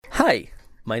Hi,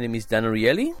 my name is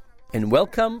Ariely, and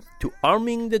welcome to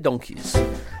Arming the Donkeys,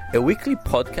 a weekly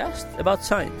podcast about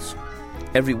science.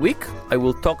 Every week, I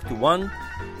will talk to one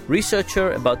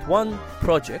researcher about one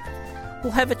project.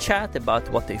 We'll have a chat about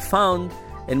what they found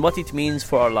and what it means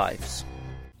for our lives.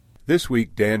 This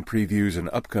week, Dan previews an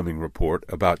upcoming report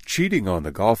about cheating on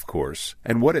the golf course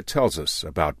and what it tells us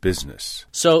about business.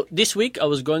 So this week, I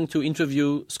was going to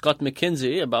interview Scott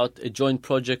McKenzie about a joint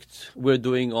project we're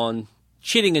doing on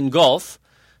cheating in golf.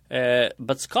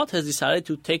 But Scott has decided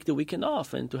to take the weekend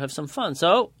off and to have some fun.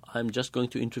 So I'm just going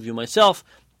to interview myself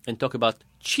and talk about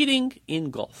cheating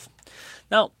in golf.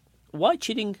 Now, why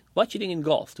cheating? Why cheating in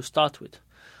golf to start with?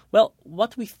 Well,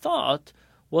 what we thought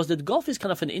was that golf is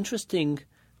kind of an interesting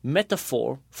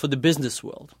metaphor for the business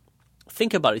world.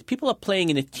 Think about it. People are playing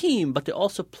in a team, but they're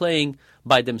also playing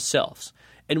by themselves.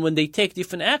 And when they take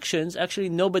different actions, actually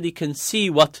nobody can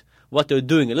see what they're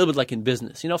doing, a little bit like in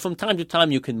business. You know, from time to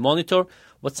time you can monitor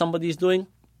what somebody is doing,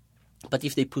 but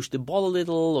if they push the ball a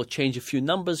little or change a few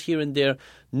numbers here and there,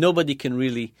 nobody can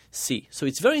really see. So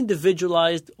it's very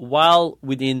individualized while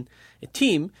within a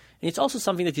team, and it's also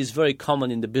something that is very common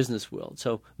in the business world.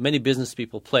 So many business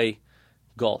people play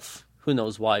golf. Who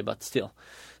knows why, but still.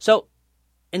 So,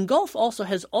 and golf also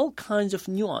has all kinds of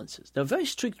nuances. There are very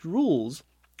strict rules,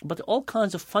 but all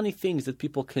kinds of funny things that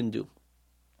people can do.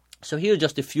 So here are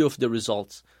just a few of the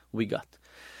results we got.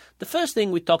 The first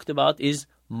thing we talked about is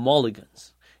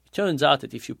mulligans. It turns out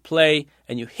that if you play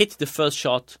and you hit the first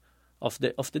shot of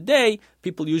the day,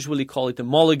 people usually call it a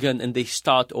mulligan and they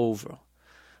start over.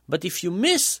 But if you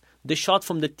miss the shot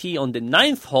from the tee on the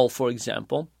 9th hole, for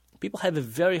example, people have a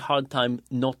very hard time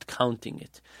not counting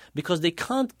it because they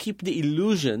can't keep the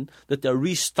illusion that they're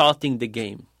restarting the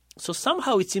game. So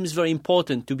somehow it seems very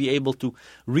important to be able to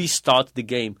restart the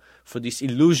game for this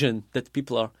illusion that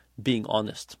people are being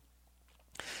honest.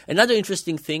 Another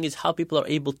interesting thing is how people are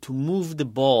able to move the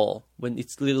ball when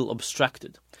it's a little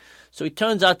obstructed. So it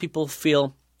turns out people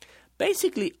feel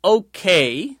basically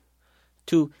okay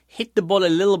to hit the ball a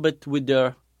little bit with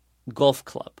their golf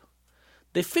club.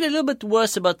 They feel a little bit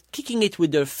worse about kicking it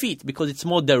with their feet because it's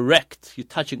more direct, you're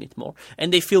touching it more.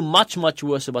 And they feel much, much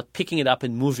worse about picking it up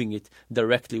and moving it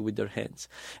directly with their hands.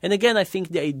 And again, I think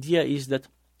the idea is that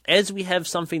as we have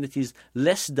something that is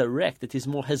less direct, that is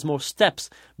more has more steps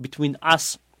between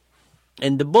us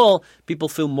and the ball, people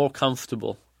feel more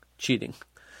comfortable cheating.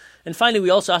 And finally, we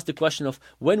also asked the question of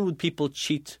when would people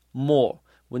cheat more?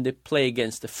 When they play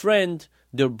against a friend,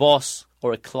 their boss,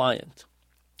 or a client.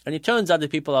 And it turns out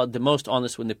that people are the most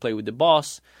honest when they play with the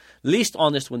boss, least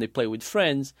honest when they play with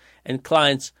friends, and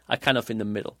clients are kind of in the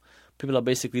middle. People are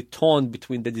basically torn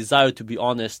between the desire to be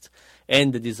honest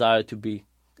and the desire to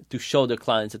show their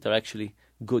clients that they're actually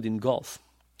good in golf.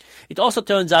 It also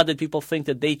turns out that people think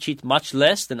that they cheat much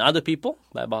less than other people,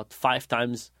 by about 5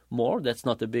 times more. That's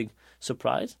not a big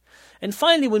surprise. And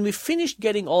finally, when we finished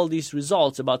getting all these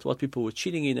results about what people were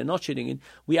cheating in and not cheating in,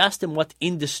 we asked them what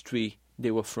industry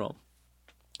they were from.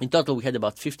 In total, we had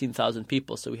about 15,000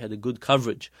 people, so we had a good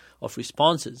coverage of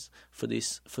responses for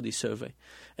this survey.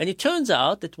 And it turns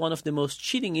out that one of the most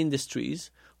cheating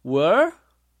industries were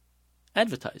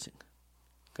advertising.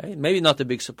 Okay, maybe not a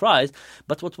big surprise,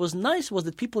 but what was nice was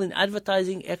that people in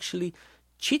advertising actually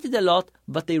cheated a lot,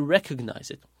 but they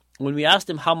recognize it. When we asked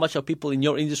them how much are people in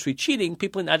your industry cheating,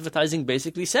 people in advertising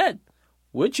basically said,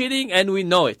 we're cheating and we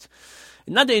know it.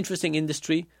 Another interesting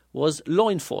industry was law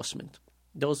enforcement.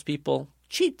 Those people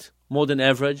cheat more than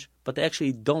average, but they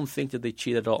actually don't think that they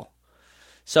cheat at all.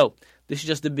 So this is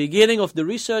just the beginning of the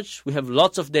research. We have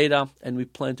lots of data, and we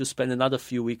plan to spend another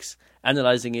few weeks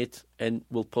analyzing it, and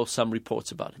we'll post some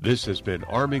reports about it. This has been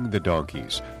Arming the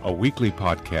Donkeys, a weekly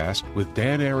podcast with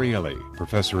Dan Ariely,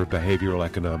 professor of behavioral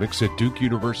economics at Duke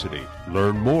University.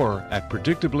 Learn more at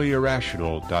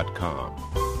predictablyirrational.com.